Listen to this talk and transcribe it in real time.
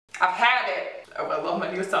I've had it. Oh, I love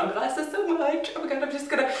my new sunglasses so much. Oh my god, I'm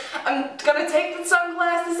gonna take the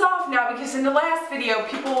sunglasses off now because in the last video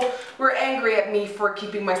people were angry at me for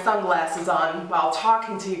keeping my sunglasses on while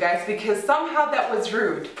talking to you guys because somehow that was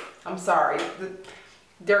rude. I'm sorry.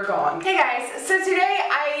 They're gone. Hey guys, so today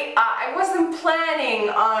I wasn't planning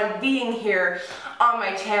on being here on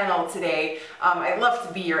my channel today. I love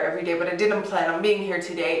to be here every day, but I didn't plan on being here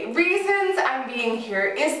today. Reasons I'm being here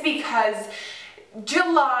is because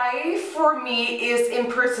July for me is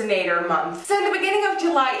impersonator month. So in the beginning of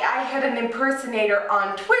July I had an impersonator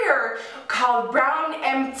on Twitter called Brown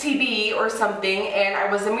MTB or something, and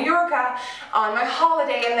I was in Mallorca on my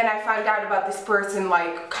holiday, and then I found out about this person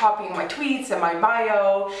like copying my tweets and my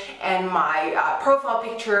bio and my profile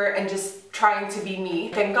picture and just trying to be me.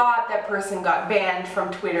 Thank God that person got banned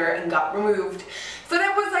from Twitter and got removed. So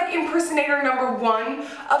that was like impersonator number 1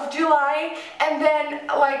 of July, and then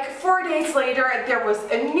like 4 days later there was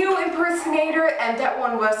a new impersonator, and that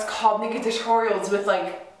one was called Nikkietutorials with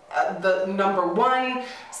like the number 1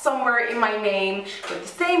 somewhere in my name with the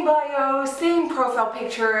same bio, same profile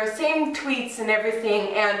picture, same tweets and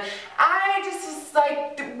everything, and I just was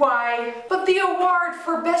like, why? But the award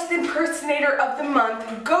for best impersonator of the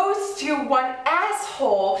month goes to one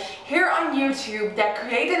asshole here on YouTube that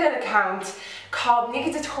created an account called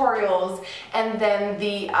Nikkietutorials, and then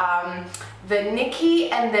the Nikki,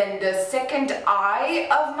 and then the second I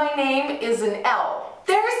of my name is an L.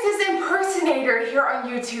 There's this impersonator here on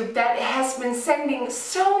YouTube that has been sending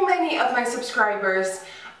so many of my subscribers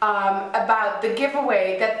about the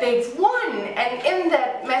giveaway that they've won, and in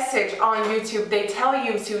that message on YouTube they tell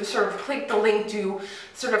you to sort of click the link to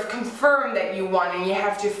sort of confirm that you won, and you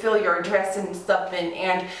have to fill your address and stuff in,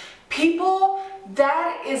 and people,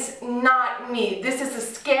 that is not me. This is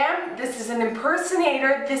a scam, this is an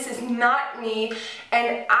impersonator, this is not me,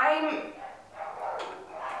 and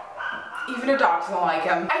even the dogs don't like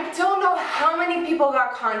him. I don't know how many people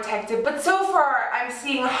got contacted, but so far I'm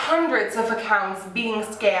seeing hundreds of accounts being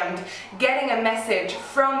scammed, getting a message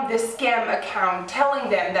from this scam account telling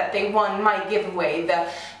them that they won my giveaway,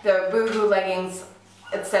 the Boohoo leggings,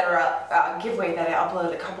 etc. Giveaway that I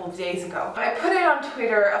uploaded a couple of days ago. I put it on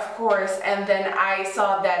Twitter, of course, and then I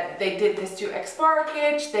saw that they did this to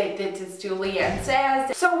Xbarkage, they did this to Leanne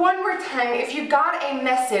Says. So one more time, if you got a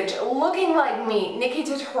message looking like me,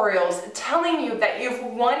 Nikkietutorials, telling you that you've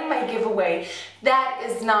won my giveaway, that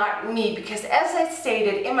is not me, because as I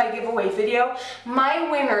stated in my giveaway video,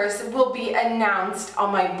 my winners will be announced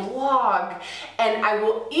on my blog, and I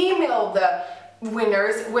will email the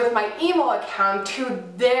winners with my email account to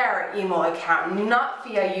their email account, not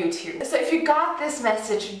via YouTube. So if you got this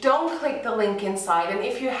message, don't click the link inside, and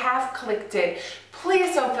if you have clicked it,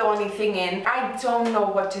 please don't fill anything in. I don't know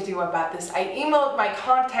what to do about this. I emailed my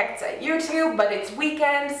contacts at YouTube, but it's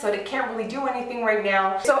weekend, so they can't really do anything right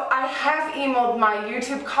now. So I have emailed my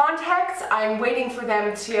YouTube contacts. I'm waiting for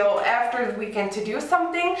them till after the weekend to do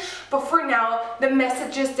something, but for now, the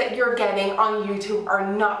messages that you're getting on YouTube are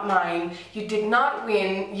not mine. You did not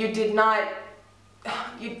win. You did not...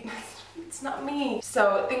 It's not me.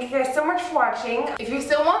 So thank you guys so much for watching. If you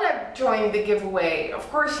still want to join the giveaway, of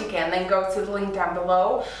course you can. Then go to the link down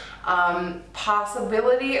below.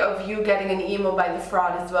 Possibility of you getting an email by the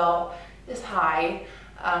fraud as well is high.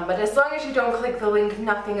 But as long as you don't click the link,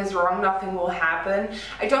 nothing is wrong, nothing will happen.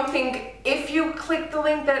 I don't think if you click the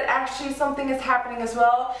link that actually something is happening as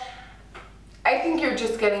well. I think you're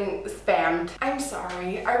just getting spammed. I'm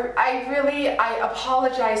sorry. I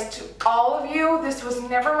apologize to all of you. This was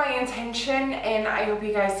never my intention, and I hope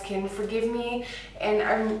you guys can forgive me, and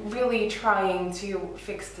I'm really trying to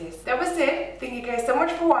fix this. That was it. Thank you guys so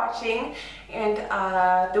much for watching, and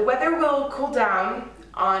the weather will cool down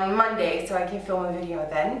on Monday, so I can film a video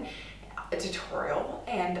then, a tutorial,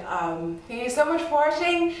 and thank you so much for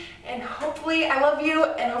watching, and hopefully I love you,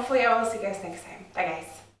 and hopefully I will see you guys next time. Bye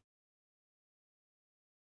guys.